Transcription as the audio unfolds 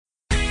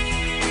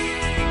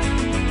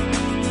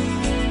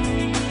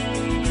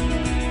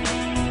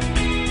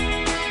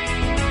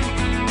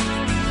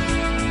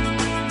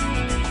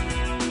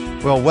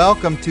Well,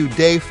 welcome to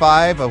day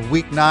 5 of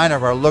week 9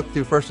 of our look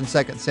through 1st and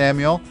 2nd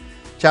Samuel.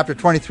 Chapter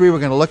 23 we're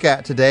going to look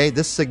at today.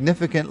 This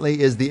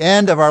significantly is the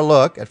end of our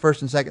look at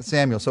 1st and 2nd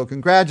Samuel. So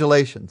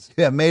congratulations.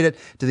 You have made it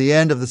to the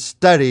end of the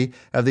study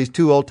of these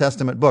two Old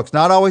Testament books.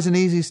 Not always an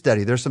easy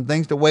study. There's some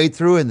things to wade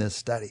through in this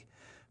study.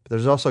 But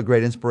there's also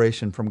great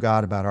inspiration from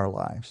God about our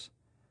lives.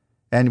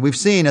 And we've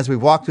seen, as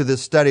we've walked through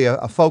this study,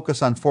 a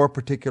focus on 4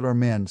 particular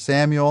men: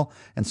 Samuel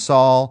and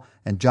Saul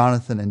and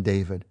Jonathan and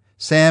David.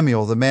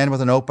 Samuel, the man with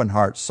an open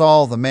heart.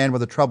 Saul, the man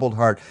with a troubled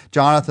heart.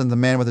 Jonathan, the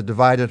man with a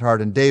divided heart.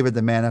 And David,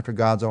 the man after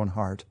God's own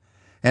heart.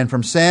 And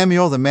from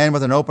Samuel, the man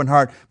with an open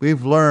heart,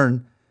 we've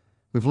learned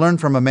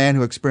from a man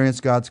who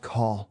experienced God's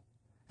call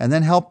and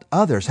then helped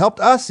others, helped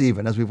us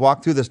even as we've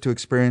walked through this to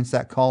experience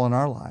that call in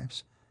our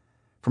lives.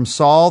 From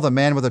Saul, the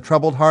man with a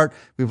troubled heart,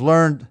 we've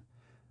learned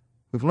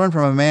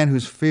from a man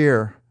whose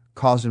fear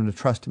caused him to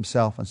trust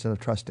himself instead of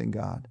trusting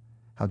God.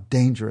 How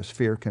dangerous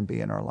fear can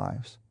be in our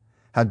lives.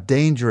 How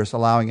dangerous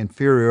allowing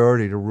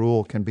inferiority to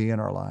rule can be in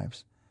our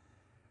lives.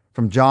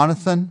 From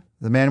Jonathan,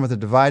 the man with a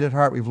divided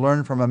heart, we've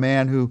learned from a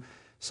man who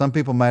some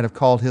people might have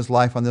called his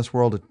life on this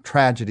world a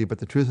tragedy, but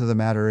the truth of the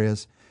matter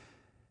is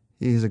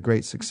he's a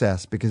great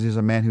success because he's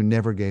a man who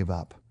never gave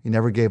up. He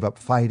never gave up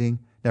fighting,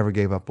 never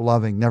gave up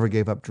loving, never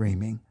gave up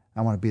dreaming.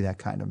 I want to be that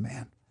kind of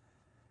man.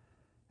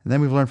 And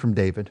then we've learned from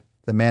David,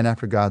 the man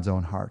after God's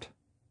own heart.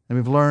 And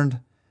we've learned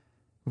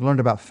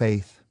about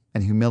faith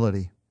and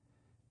humility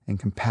and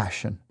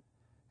compassion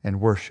and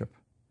worship.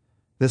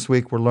 This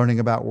week we're learning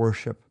about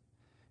worship.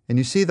 And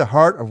you see the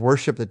heart of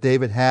worship that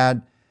David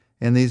had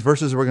in these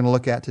verses we're going to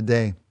look at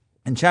today.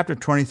 In chapter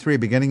 23,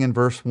 beginning in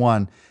verse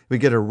 1, we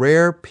get a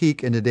rare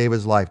peek into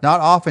David's life.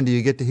 Not often do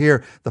you get to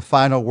hear the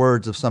final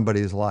words of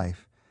somebody's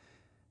life.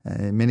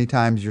 Many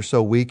times you're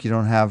so weak you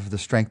don't have the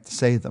strength to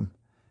say them.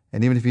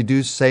 And even if you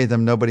do say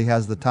them, nobody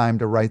has the time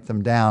to write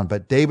them down.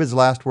 But David's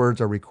last words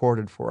are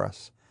recorded for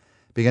us.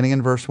 Beginning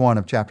in verse 1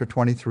 of chapter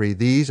 23,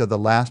 these are the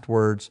last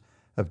words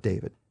of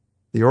David.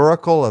 The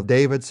oracle of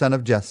David, son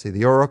of Jesse,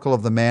 the oracle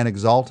of the man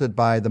exalted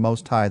by the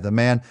Most High, the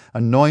man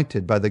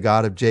anointed by the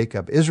God of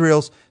Jacob,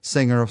 Israel's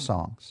singer of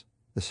songs.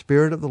 The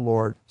Spirit of the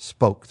Lord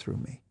spoke through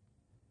me.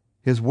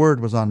 His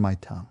word was on my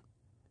tongue.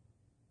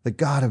 The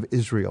God of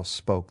Israel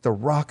spoke. The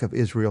rock of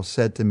Israel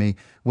said to me,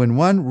 when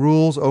one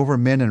rules over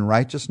men in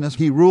righteousness,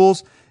 he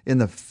rules in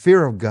the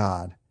fear of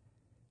God.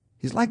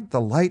 He's like the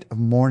light of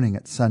morning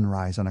at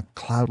sunrise on a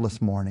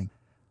cloudless morning,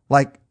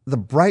 like the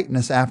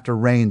brightness after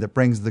rain that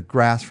brings the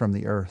grass from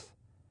the earth.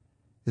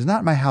 Is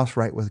not my house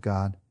right with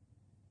God?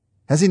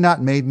 Has he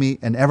not made me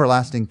an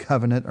everlasting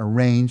covenant,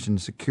 arranged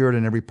and secured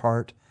in every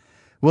part?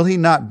 Will he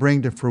not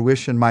bring to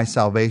fruition my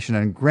salvation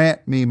and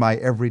grant me my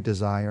every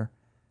desire?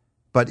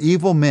 But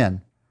evil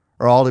men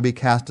are all to be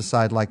cast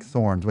aside like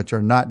thorns, which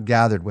are not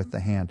gathered with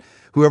the hand.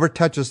 Whoever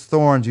touches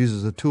thorns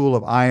uses a tool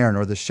of iron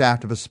or the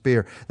shaft of a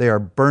spear. They are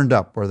burned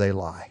up where they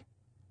lie.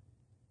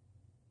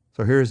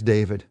 So here's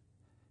David.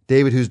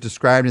 David, who's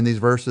described in these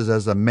verses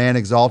as a man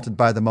exalted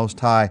by the Most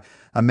High,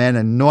 a man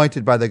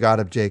anointed by the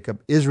God of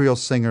Jacob,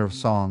 Israel's singer of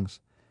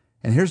songs.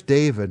 And here's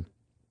David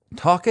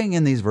talking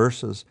in these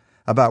verses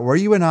about where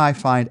you and I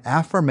find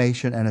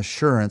affirmation and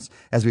assurance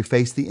as we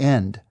face the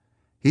end.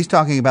 He's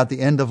talking about the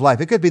end of life.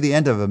 It could be the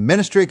end of a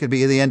ministry. It could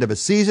be the end of a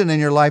season in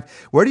your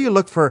life. Where do you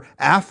look for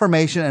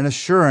affirmation and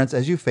assurance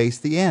as you face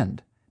the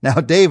end? Now,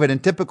 David, in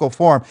typical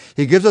form,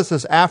 he gives us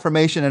this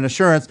affirmation and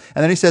assurance,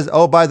 and then he says,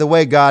 oh, by the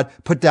way, God,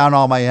 put down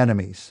all my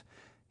enemies.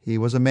 He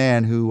was a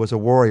man who was a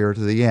warrior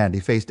to the end. He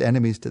faced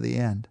enemies to the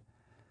end.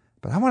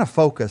 But I want to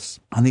focus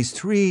on these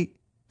 3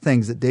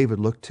 things that David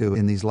looked to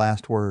in these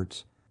last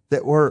words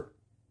that were,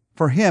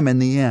 for him in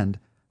the end,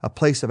 a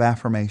place of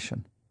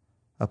affirmation,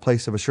 a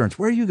place of assurance.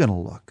 Where are you going to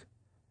look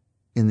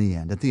in the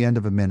end, at the end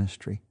of a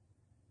ministry?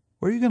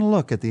 Where are you going to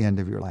look at the end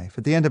of your life,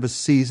 at the end of a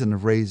season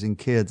of raising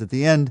kids, at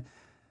the end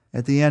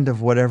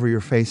of whatever you're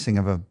facing,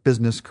 of a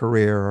business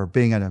career or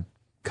being in a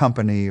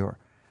company? Or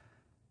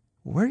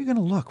where are you going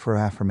to look for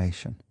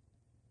affirmation?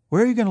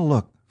 Where are you going to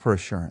look for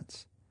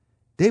assurance?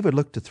 David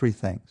looked to 3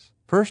 things.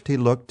 First, he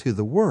looked to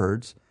the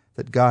words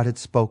that God had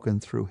spoken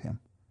through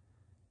him.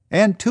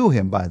 And to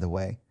him, by the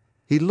way.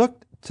 He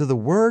looked to the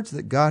words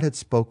that God had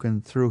spoken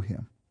through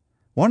him.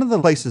 One of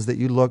the places that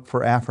you look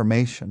for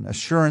affirmation,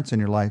 assurance in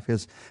your life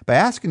is by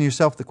asking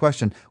yourself the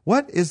question,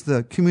 what is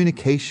the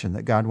communication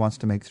that God wants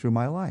to make through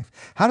my life?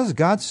 How does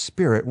God's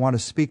Spirit want to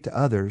speak to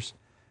others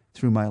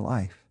through my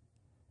life?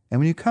 And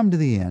when you come to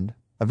the end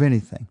of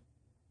anything,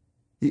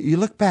 you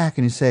look back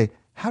and you say,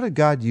 how did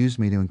God use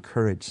me to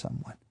encourage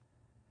someone?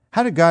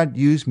 How did God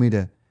use me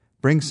to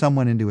bring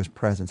someone into his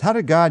presence? How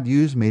did God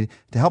use me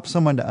to help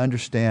someone to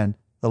understand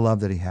the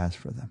love that he has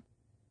for them?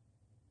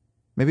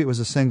 Maybe it was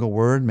a single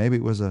word. Maybe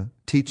it was a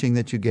teaching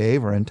that you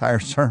gave or an entire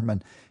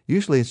sermon.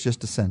 Usually it's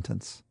just a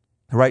sentence,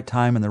 the right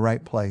time and the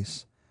right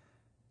place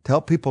to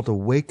help people to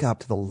wake up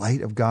to the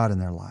light of God in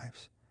their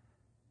lives.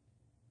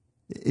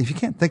 If you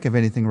can't think of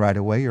anything right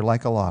away, you're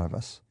like a lot of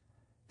us.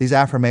 These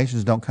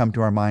affirmations don't come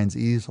to our minds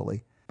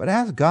easily, but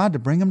ask God to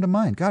bring them to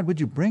mind. God,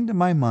 would you bring to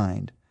my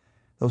mind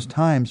those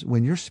times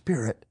when your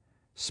Spirit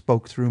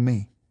spoke through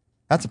me?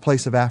 That's a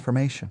place of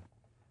affirmation.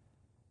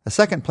 A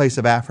second place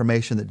of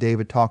affirmation that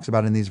David talks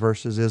about in these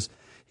verses is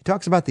he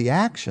talks about the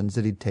actions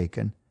that he'd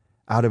taken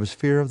out of his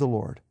fear of the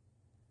Lord.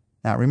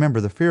 Now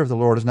remember, the fear of the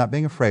Lord is not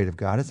being afraid of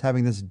God. It's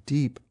having this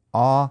deep,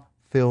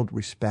 awe-filled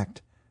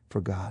respect for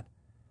God,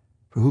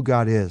 for who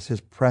God is, His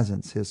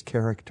presence, His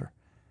character.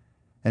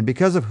 And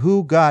because of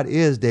who God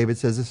is, David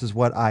says, this is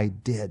what I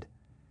did.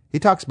 He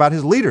talks about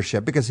his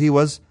leadership because he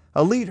was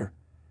a leader.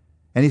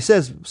 And he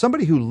says,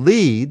 somebody who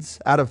leads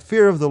out of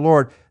fear of the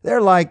Lord, they're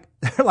like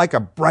a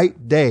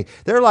bright day.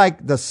 They're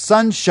like the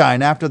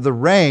sunshine after the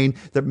rain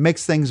that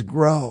makes things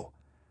grow.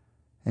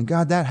 And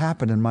God, that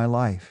happened in my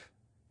life.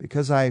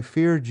 Because I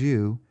feared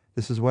you,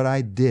 this is what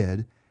I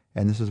did,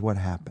 and this is what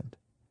happened.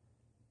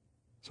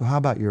 So how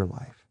about your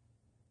life?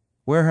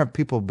 Where have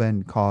people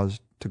been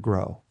caused to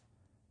grow?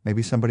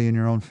 Maybe somebody in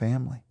your own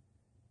family.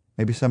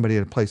 Maybe somebody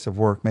at a place of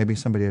work. Maybe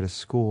somebody at a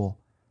school.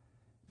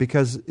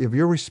 Because of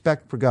your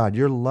respect for God,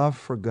 your love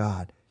for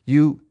God,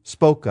 you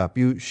spoke up,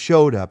 you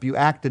showed up, you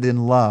acted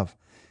in love,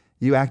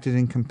 you acted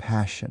in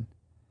compassion.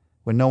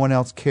 When no one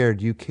else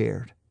cared, you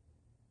cared.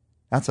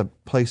 That's a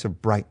place of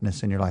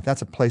brightness in your life.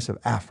 That's a place of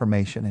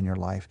affirmation in your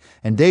life.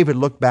 And David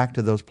looked back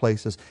to those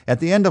places. At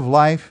the end of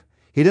life,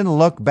 he didn't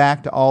look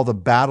back to all the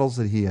battles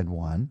that he had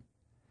won.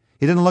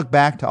 He didn't look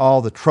back to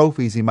all the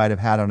trophies he might have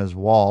had on his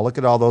wall. Look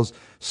at all those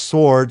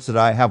swords that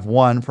I have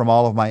won from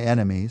all of my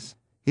enemies.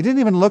 He didn't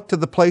even look to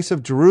the place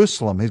of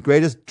Jerusalem, his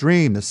greatest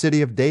dream, the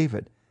city of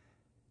David.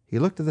 He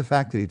looked at the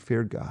fact that he'd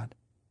feared God,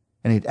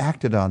 and he'd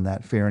acted on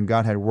that fear, and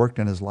God had worked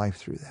in his life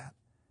through that.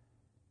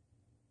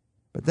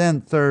 But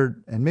then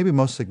third, and maybe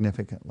most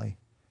significantly,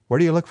 where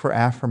do you look for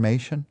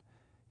affirmation?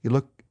 You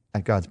look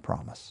at God's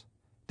promise.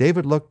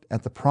 David looked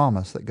at the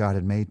promise that God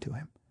had made to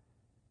him.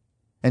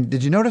 And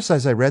did you notice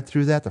as I read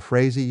through that, the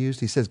phrase he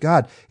used? He says,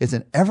 God is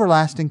an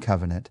everlasting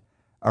covenant,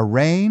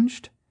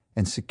 arranged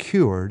and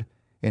secured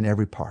in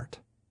every part.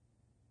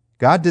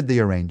 God did the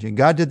arranging,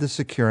 God did the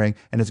securing,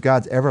 and it's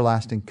God's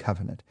everlasting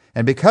covenant.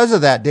 And because of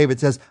that, David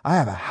says, I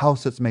have a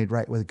house that's made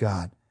right with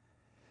God.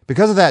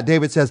 Because of that,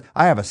 David says,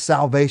 I have a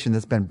salvation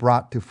that's been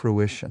brought to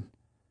fruition.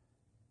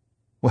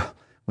 Well,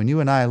 when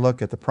you and I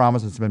look at the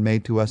promise that's been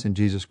made to us in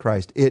Jesus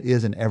Christ, it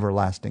is an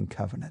everlasting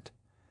covenant,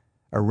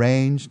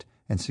 arranged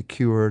and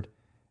secured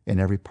in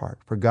every part.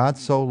 For God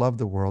so loved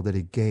the world that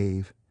He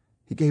gave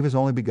His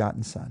only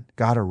begotten Son.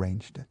 God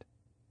arranged it.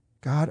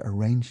 God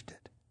arranged it.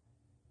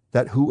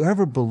 That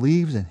whoever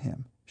believes in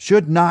Him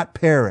should not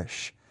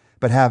perish,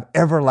 but have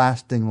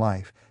everlasting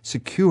life,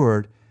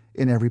 secured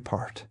in every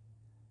part.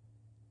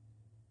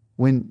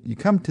 When you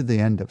come to the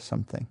end of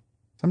something,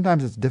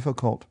 sometimes it's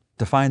difficult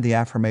to find the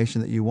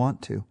affirmation that you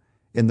want to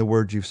in the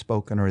words you've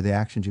spoken or the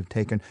actions you've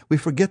taken. We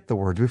forget the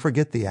words, we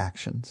forget the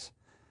actions.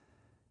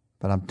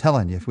 But I'm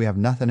telling you, if we have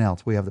nothing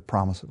else, we have the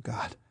promise of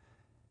God.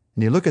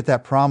 And you look at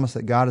that promise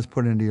that God has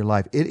put into your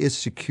life, it is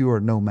secure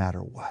no matter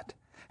what.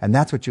 And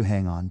that's what you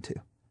hang on to.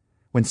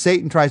 When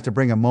Satan tries to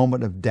bring a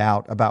moment of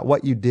doubt about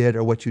what you did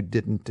or what you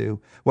didn't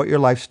do, what your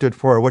life stood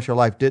for or what your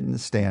life didn't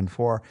stand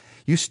for,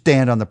 you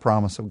stand on the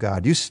promise of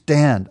God. You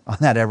stand on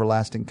that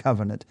everlasting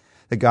covenant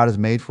that God has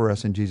made for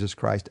us in Jesus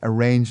Christ,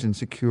 arranged and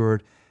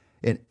secured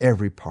in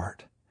every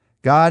part.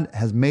 God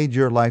has made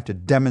your life to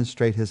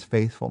demonstrate His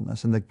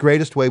faithfulness. And the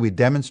greatest way we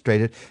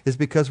demonstrate it is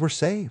because we're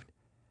saved.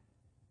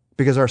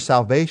 Because our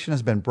salvation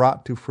has been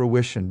brought to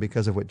fruition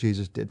because of what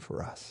Jesus did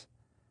for us.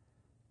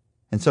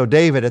 And so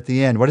David, at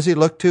the end, what does he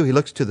look to? He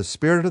looks to the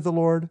Spirit of the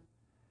Lord,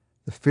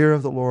 the fear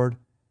of the Lord,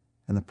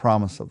 and the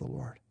promise of the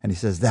Lord. And he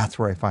says, that's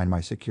where I find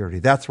my security.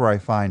 That's where I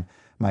find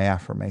my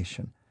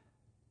affirmation.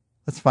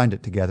 Let's find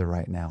it together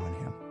right now in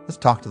Him. Let's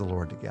talk to the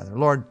Lord together.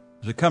 Lord,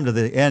 as we come to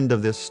the end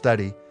of this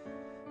study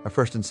of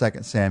 1 and 2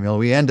 Samuel,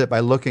 we end it by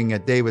looking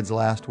at David's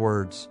last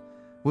words.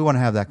 We want to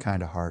have that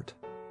kind of heart.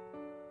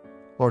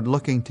 Lord,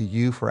 looking to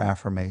You for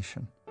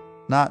affirmation,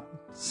 not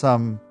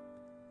some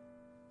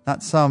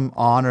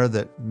honor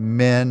that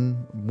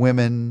men,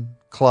 women,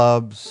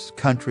 clubs,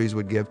 countries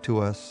would give to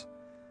us,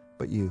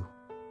 but You.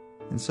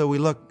 And so we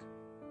look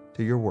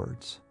to Your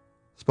words,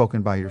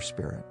 spoken by Your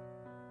Spirit.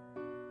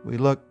 We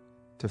look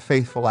to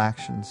faithful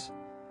actions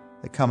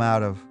that come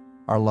out of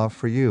our love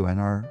for You and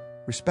our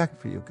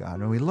respect for You, God.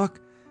 And we look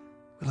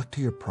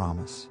to Your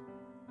promise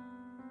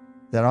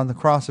that on the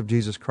cross of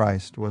Jesus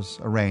Christ was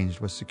arranged,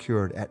 was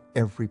secured at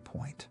every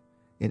point,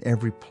 in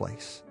every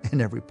place,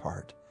 in every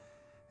part.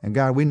 And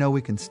God, we know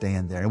we can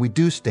stand there, and we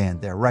do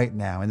stand there right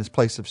now in this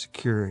place of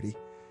security,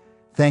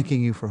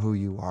 thanking You for who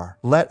You are.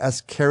 Let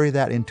us carry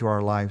that into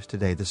our lives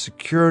today, the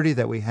security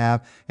that we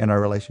have in our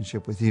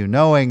relationship with You,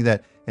 knowing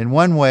that in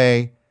one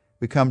way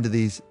we come to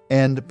these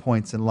end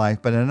points in life,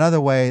 but in another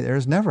way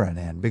there's never an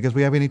end because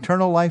we have an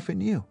eternal life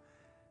in You.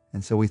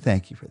 And so we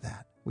thank You for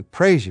that. We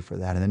praise You for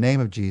that. In the name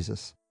of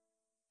Jesus,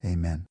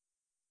 amen.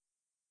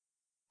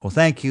 Well,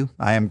 thank you.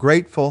 I am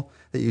grateful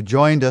that you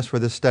joined us for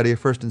this study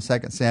of 1st and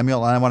 2nd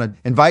Samuel. And I want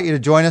to invite you to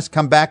join us.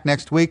 Come back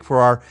next week for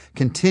our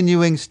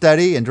continuing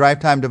study in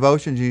Drive Time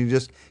Devotions. You can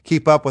just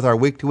keep up with our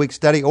week-to-week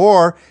study,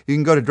 or you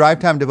can go to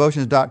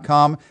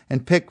drivetimedevotions.com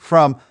and pick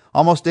from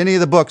almost any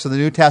of the books of the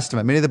New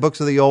Testament, many of the books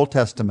of the Old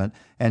Testament,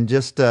 and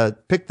just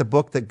pick the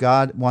book that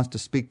God wants to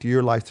speak to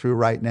your life through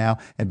right now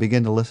and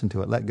begin to listen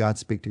to it. Let God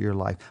speak to your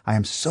life. I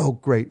am so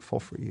grateful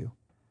for you.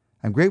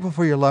 I'm grateful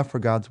for your love for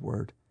God's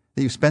Word,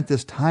 that you've spent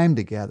this time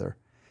together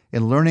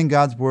in learning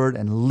God's Word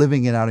and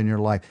living it out in your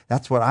life.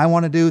 That's what I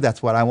want to do.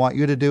 That's what I want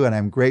you to do. And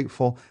I'm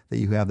grateful that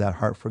you have that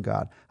heart for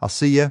God. I'll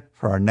see you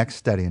for our next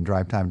study in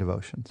Drive Time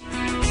Devotions.